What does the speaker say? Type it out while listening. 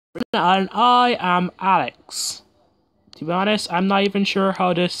And I am Alex. To be honest, I'm not even sure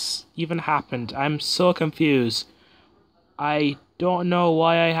how this even happened. I'm so confused. I don't know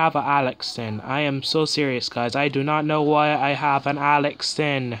why I have an Alex then. I am so serious, guys. I do not know why I have an Alex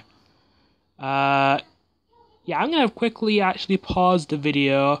then. Yeah, I'm gonna quickly actually pause the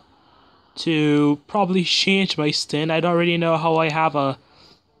video to probably change my skin. I don't really know how I have a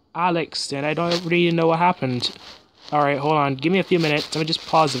Alex then. I don't really know what happened. Alright, hold on. Give me a few minutes. Let me just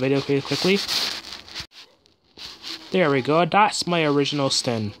pause the video really quickly. There we go. That's my original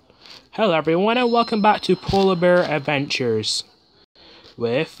skin. Hello everyone and welcome back to Polar Bear Adventures.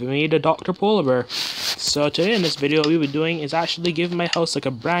 With me, the Dr. Polar Bear. So today in this video what we'll be doing is actually giving my house like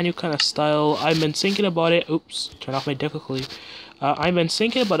a brand new kind of style. I've been thinking about it. Oops, turn off my difficulty. I've been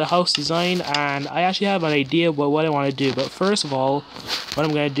thinking about the house design and I actually have an idea about what I want to do. But first of all, what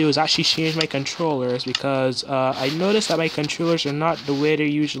I'm going to do is actually change my controllers because I noticed that my controllers are not the way they're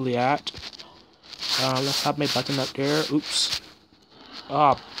usually at. Let's have my button up there. Oops.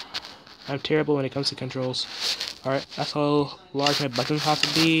 Oh, I'm terrible when it comes to controls. Alright, that's how large my buttons have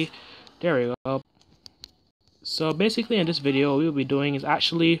to be. There we go. So basically in this video what we'll be doing is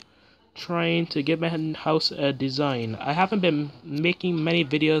actually trying to give my house a design. I haven't been making many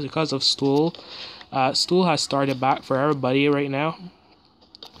videos because of school. School has started back for everybody right now.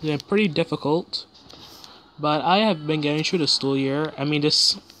 It's been pretty difficult. But I have been getting through the school year. I mean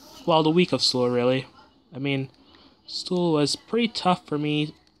the week of school really. I mean, school was pretty tough for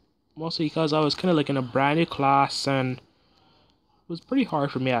me. Mostly because I was kind of like in a brand new class and it was pretty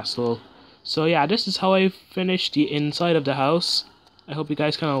hard for me at school. So yeah, this is how I finished the inside of the house. I hope you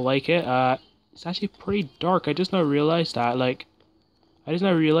guys kind of like it. It's actually pretty dark. I just now realized that. Like, I just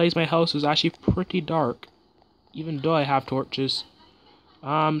now realized my house was actually pretty dark, even though I have torches.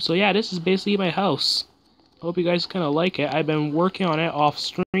 So yeah, this is basically my house. I hope you guys kind of like it. I've been working on it off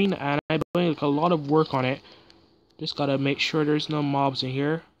screen, and I've been doing like a lot of work on it. Just gotta make sure there's no mobs in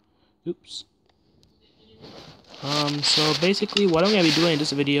here. Oops. So basically what I'm gonna be doing in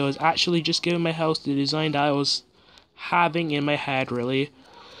this video is actually just giving my house the design that I was having in my head really.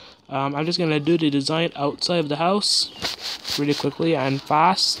 I'm just gonna do the design outside of the house really quickly and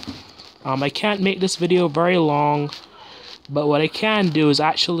fast. I can't make this video very long, but what I can do is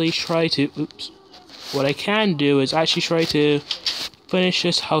actually try to finish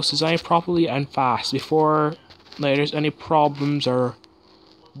this house design properly and fast before like there's any problems or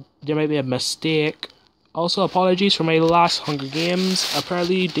there might be a mistake. Also, apologies for my last Hunger Games.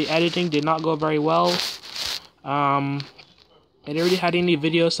 Apparently, the editing did not go very well. I didn't really have any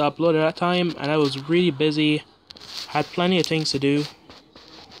videos to upload at that time, and I was really busy. Had plenty of things to do.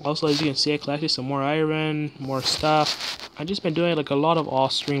 Also, as you can see, I collected some more iron, more stuff. I've just been doing like a lot of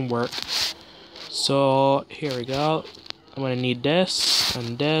off-stream work. So here we go. I'm gonna need this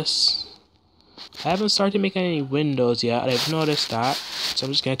and this. I haven't started making any windows yet, I've noticed that. So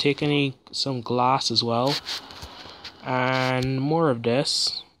I'm just gonna take some glass as well. And more of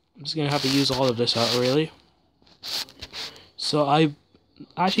this. I'm just gonna have to use all of this out really. So I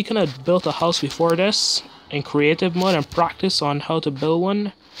actually kind of built a house before this in creative mode and practice on how to build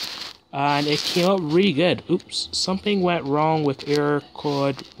one. And it came out really good. Oops, something went wrong with error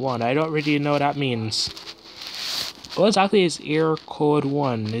code 1. I don't really know what that means. What exactly is error code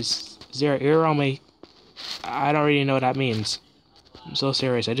 1? Is there an error on my... I don't really know what that means. I'm so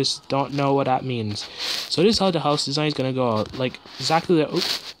serious. I just don't know what that means. So this is how the house design is gonna go. Like exactly the...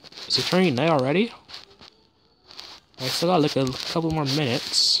 Oops. Is it turning night already? I still got like a couple more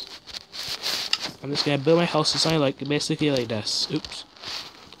minutes. I'm just gonna build my house design like basically like this. Oops.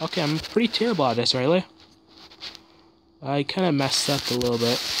 Okay, I'm pretty terrible at this, really. I kind of messed up a little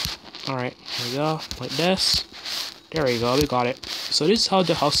bit. Alright, here we go. Like this. There we go, we got it. So this is how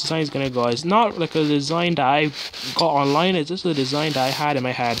the house design is gonna go. It's not like a design that I got online, it's just a design that I had in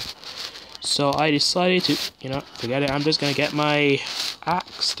my head. So I decided to, forget it. I'm just gonna get my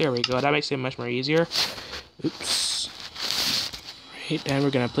axe. There we go, that makes it much more easier. Oops. Right, then we're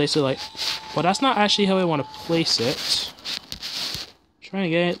gonna place it like... Well, that's not actually how I want to place it. Trying to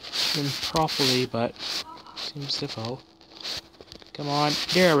get it in properly, but seems difficult. Come on,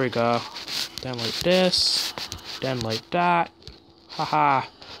 there we go. Then like this. Then like that. Haha.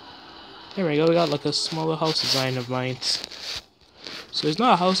 There we go, we got like a smaller house design of mine. So it's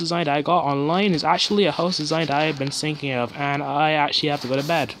not a house design that I got online, it's actually a house design that I've been thinking of, and I actually have to go to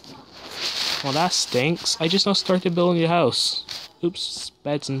bed. Well, that stinks. I just now started building the house. Oops,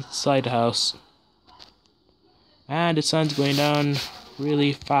 bed's inside the house. And the sun's going down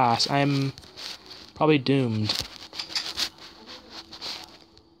really fast. I'm probably doomed.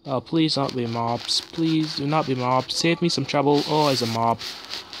 Oh, please don't be mobs. Please do not be mobs. Save me some trouble. Oh, there's a mob.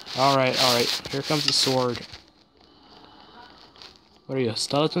 Alright, alright. Here comes the sword. What are you, a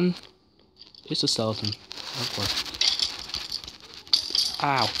skeleton? It's a skeleton. Of course.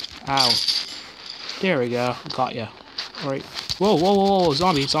 Ow. Ow. There we go. Got ya. Alright. Whoa, whoa, whoa, whoa.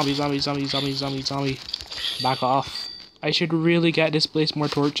 Zombie, zombie, zombie, zombie, zombie, zombie, zombie. Back off. I should really get displaced more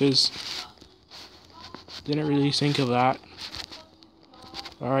torches. Didn't really think of that.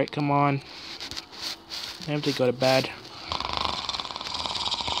 Alright, come on. I have to go to bed.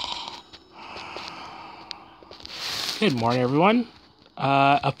 Good morning, everyone.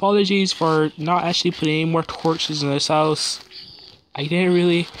 Apologies for not actually putting any more torches in this house. I didn't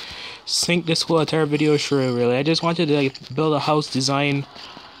really think this whole entire video through, really. I just wanted to like, build a house design.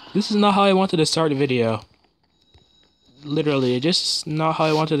 This is not how I wanted to start the video. Literally, just not how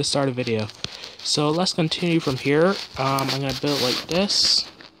I wanted to start a video. So let's continue from here. I'm gonna build like this.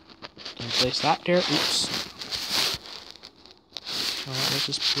 And place that there. Oops. Let's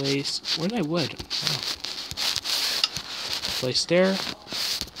just place. Where's my wood? Oh. Place there.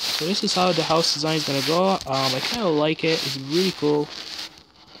 So this is how the house design is gonna go. I kind of like it. It's really cool.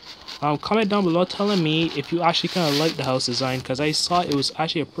 Comment down below telling me if you actually kind of like the house design, because I thought it was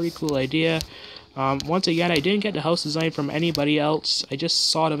actually a pretty cool idea. Once again, I didn't get the house design from anybody else. I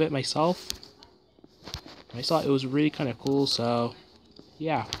just thought of it myself. I thought it was really kind of cool, so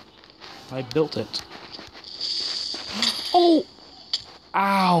yeah, I built it. Oh!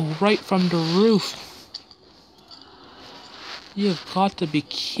 Ow! Right from the roof. You've got to be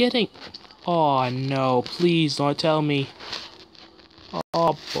kidding. Oh no, please don't tell me.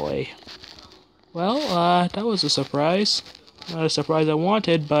 Oh boy. Well, that was a surprise. Not a surprise I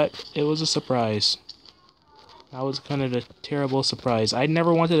wanted, but it was a surprise. That was kind of a terrible surprise. I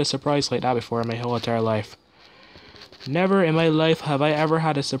never wanted a surprise like that before in my whole entire life. Never in my life have I ever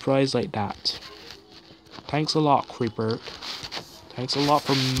had a surprise like that. Thanks a lot, Creeper. Thanks a lot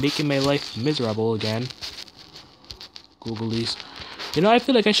for making my life miserable again. Googlies. You know, I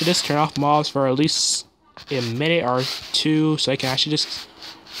feel like I should just turn off mobs for at least a minute or two so I can actually just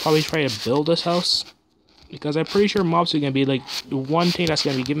probably try to build this house. Because I'm pretty sure mobs are going to be like the one thing that's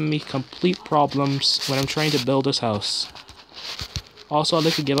going to be giving me complete problems when I'm trying to build this house. Also, I'd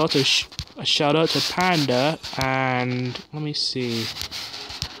like to give out a shout out to Panda and let me see.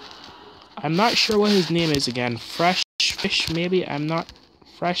 I'm not sure what his name is again. Fresh Fish maybe? I'm not.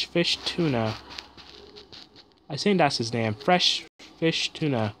 Fresh Fish Tuna. I think that's his name. Fresh Fish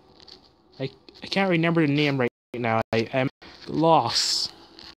Tuna. I can't remember the name right now. I am lost.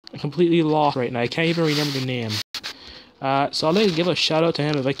 I'm completely lost right now. I can't even remember the name. So I'd like to give a shout out to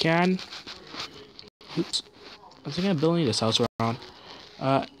him if I can. Oops. I think I'm building this house around.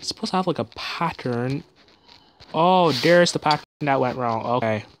 It's supposed to have like a pattern. Oh, there's the pattern that went wrong.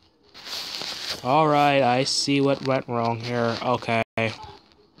 Okay. Alright, I see what went wrong here. Okay.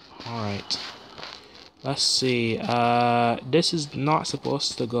 Alright. Let's see. This is not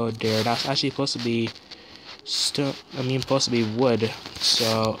supposed to go there. That's actually supposed to be stone. I mean, supposed to be wood.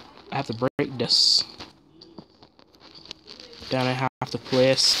 So I have to break this. Then I have to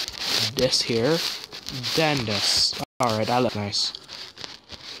place this here. Then this. Alright, that looks nice.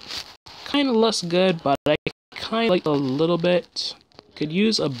 Kind of looks good, but I kind of like a little bit. Could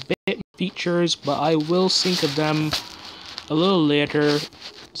use a bit features, but I will think of them a little later.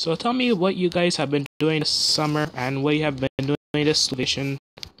 So tell me what you guys have been doing this summer and what you have been doing this vacation.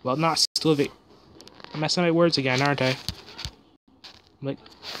 Well, not vacation. I'm messing my words again, aren't I? I'm like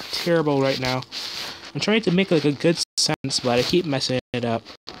terrible right now. I'm trying to make like a good sense, but I keep messing it up.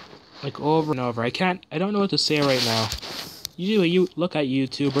 Like over and over. I don't know what to say right now. Usually when you look at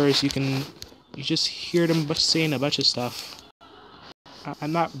YouTubers, you just hear them saying a bunch of stuff.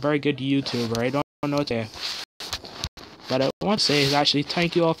 I'm not a very good YouTuber. I don't know what to say. What I want to say is actually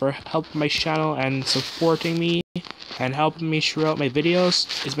thank you all for helping my channel and supporting me and helping me throughout my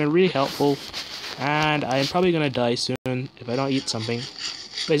videos. It's been really helpful. And I'm probably gonna die soon if I don't eat something.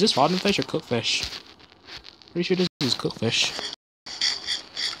 Wait, is this rotten fish or cooked fish? Pretty sure this is cooked fish.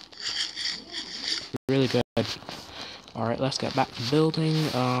 Really good. Alright, let's get back to building.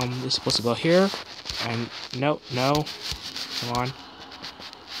 This is supposed to go here. And no. Come on.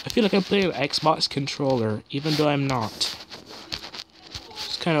 I feel like I'm playing an Xbox controller, even though I'm not.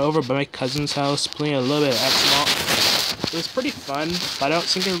 Just kind of over by my cousin's house, playing a little bit of Xbox. It was pretty fun, but I don't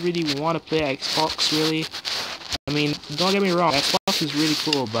think I really want to play Xbox, really. I mean, don't get me wrong, Xbox is really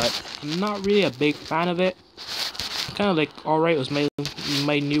cool, but I'm not really a big fan of it. I'm kind of like, alright, it was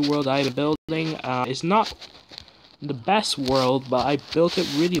my new world I've been building. It's not the best world, but I built it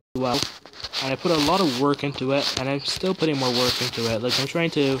really well. And I put a lot of work into it, and I'm still putting more work into it. Like, I'm trying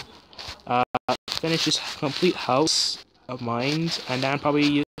to finish this complete house of mine, and then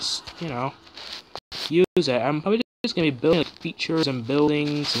probably just, you know, use it. I'm probably just gonna be building like features and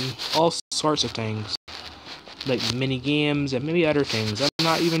buildings and all sorts of things, like mini games and maybe other things. I'm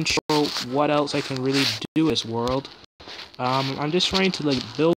not even sure what else I can really do in this world. I'm just trying to like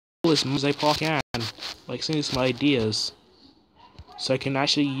build as much as I possibly can, like seeing some ideas, so I can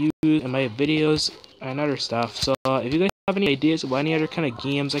actually use in my videos and other stuff. So if you guys have any ideas about any other kind of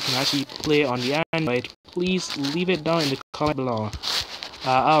games I can actually play on the Android, please leave it down in the comment below.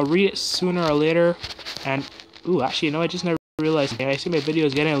 I'll read it sooner or later. And ooh, actually, you know, I just never realized. I see my video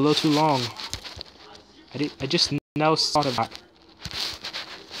is getting a little too long. I just now thought of that.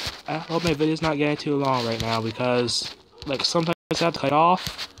 I hope my video's not getting too long right now, because like sometimes I have to cut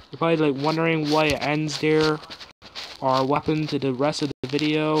off. You're probably like wondering why it ends there, or what happened to the rest of the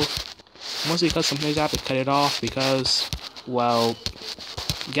video. Mostly because sometimes I have to cut it off because, well,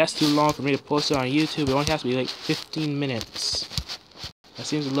 it gets too long for me to post it on YouTube. It only has to be like 15 minutes. That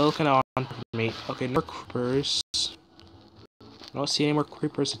seems a little kind of on for me. Okay, no creepers. I don't see any more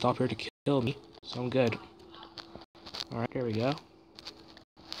creepers at the top here to kill me, so I'm good. Alright, there we go.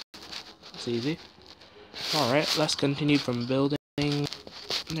 That's easy. Alright, let's continue from building.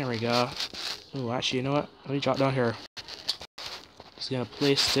 There we go. Oh, actually, you know what? Let me drop down here. Just gonna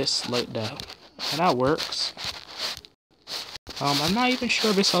place this like that. And that works. I'm not even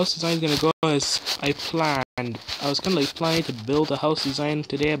sure if this house design is gonna go as I planned. I was kinda like planning to build a house design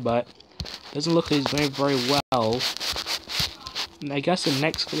today, but it doesn't look like it's going very well. And I guess the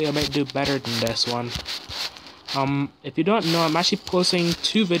next video I might do better than this one. If you don't know, I'm actually posting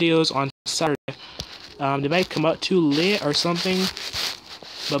 2 videos on Saturday. They might come out too late or something,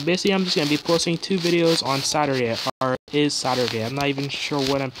 but basically I'm just gonna be posting 2 videos on Saturday, or it is Saturday. I'm not even sure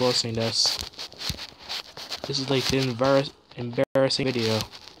when I'm posting this. This is like the embarrassing video.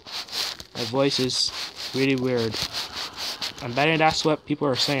 My voice is really weird. I'm betting that's what people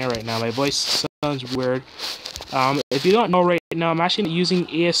are saying right now. My voice sounds weird. If you don't know right now, I'm actually using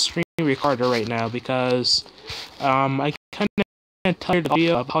a screen recorder right now because I kind of tired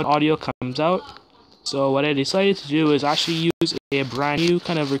of how audio comes out. So what I decided to do is actually use a brand new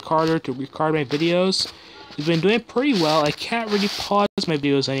kind of recorder to record my videos. It's been doing pretty well. I can't really pause my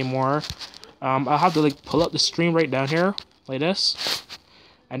videos anymore. I'll have to like pull up the stream right down here like this,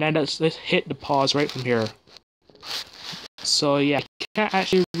 and then let's hit the pause right from here. So yeah, I can't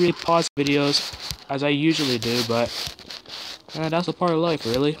actually really pause videos as I usually do, but that's a part of life,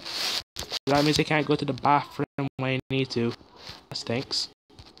 really. That means I can't go to the bathroom when I need to. That stinks.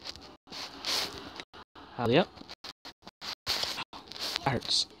 Hell yep. That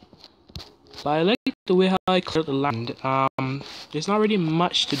hurts. But I like the way how I cleared the land. There's not really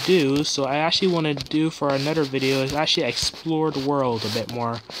much to do, so I actually want to do for another video is actually explore the world a bit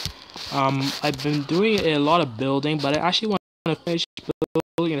more. I've been doing a lot of building, but I actually want to finish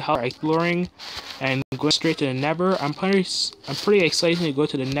building the house, exploring, and going straight to the Nether. I'm pretty excited to go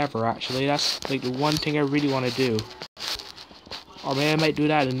to the Nether. Actually, that's like the one thing I really want to do. Or maybe I might do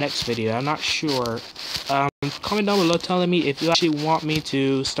that in the next video. I'm not sure. Comment down below telling me if you actually want me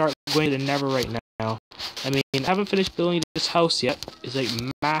to start going to the Nether right now. I mean, I haven't finished building this house yet. It's like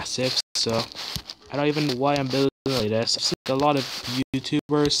massive, so I don't even know why I'm building like this. I've seen a lot of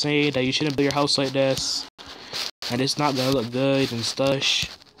YouTubers say that you shouldn't build your house like this, and it's not gonna look good and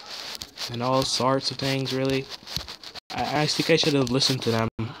stuff, and all sorts of things. Really, I think I should have listened to them.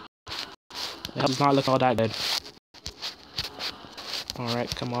 The house does not look all that good.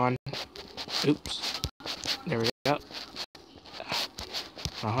 Alright, come on. Oops. There we go.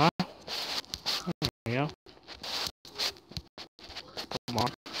 Uh-huh. There we go. Come on.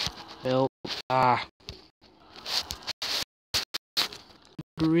 Build.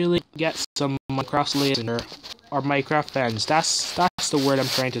 Really get some Minecraft slaves in there. Or Minecraft fans. That's the word I'm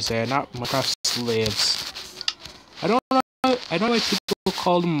trying to say, not Minecraft slaves. I don't know why people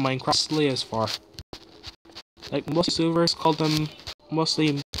call them Minecraft slaves for. Like, most YouTubers call them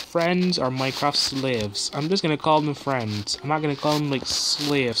mostly friends or Minecraft slaves. I'm just gonna call them friends. I'm not gonna call them like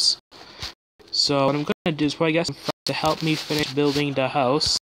slaves. So what I'm gonna do is probably get some friends to help me finish building the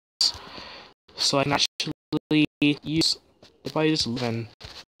house, so I can actually use if I just live in.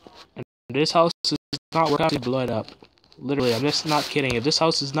 And this house does not work out to blow it up. Literally, I'm just not kidding. If this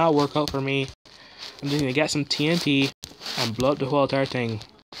house does not work out for me, I'm just gonna get some TNT and blow up the whole entire thing.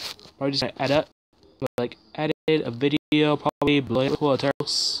 Probably just edit a video, probably blow up the whole entire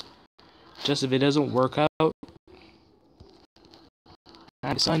house, just if it doesn't work out.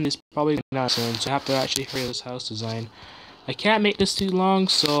 And the sun is probably going to soon, so I have to actually hurry this house design. I can't make this too long,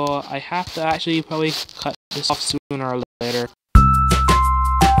 so I have to actually probably cut this off sooner or later.